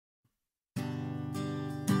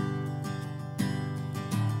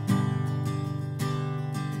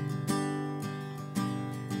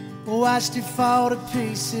watched it fall to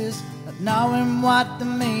pieces, not knowing what the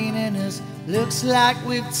meaning is. Looks like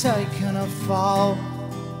we've taken a fall.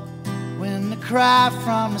 When the cry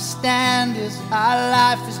from the stand is our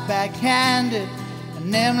life is backhanded,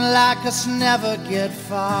 and them like us never get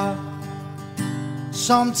far.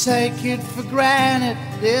 Some take it for granted,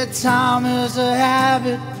 their time is a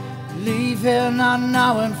habit, leave here not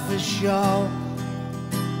knowing for sure.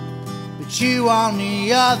 But you on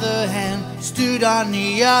the other hand, stood on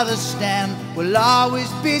the other stand, will always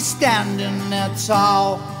be standing there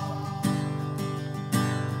tall.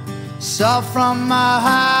 So from my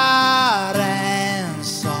heart and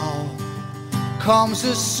soul comes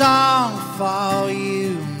a song for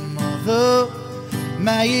you, mother.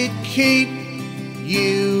 May it keep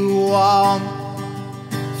you warm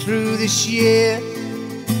through this year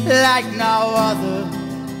like no other.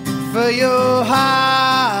 For your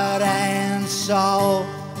heart and soul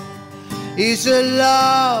is a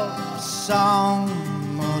love song,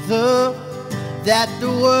 mother, that the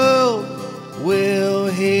world will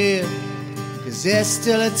hear. 'Cause there's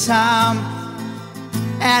still a time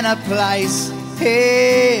and a place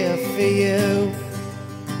here for you.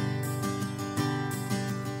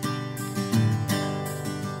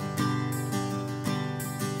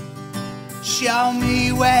 Show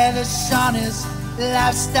me where the sun is,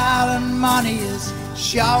 lifestyle and money is.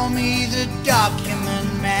 Show me the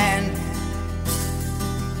document man,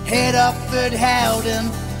 head up but held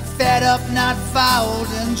and fed up not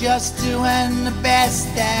folding, just doing the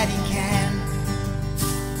best that he can.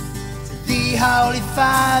 To thee, Holy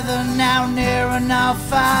Father, now near and now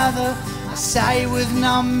farther, I say with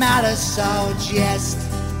no matter so jest,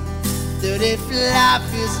 that if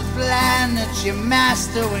life is a plan that you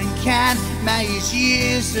master and can, may his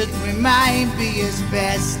years that remain be his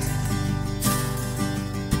best.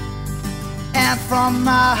 And from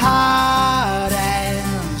my heart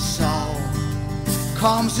and soul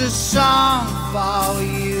comes a song for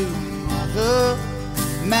you, mother.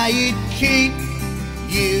 May it keep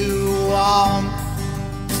you warm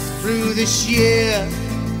through this year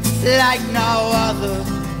like no other.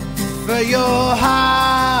 For your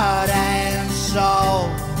heart and soul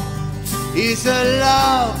is a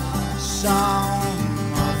love song,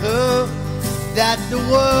 mother, that the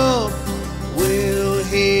world will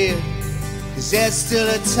hear. 'Cause there's still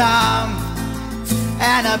a time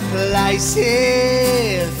and a place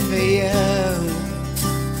here for you.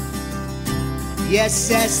 Yes,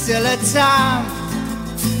 there's still a time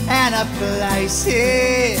and a place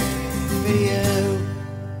here for you.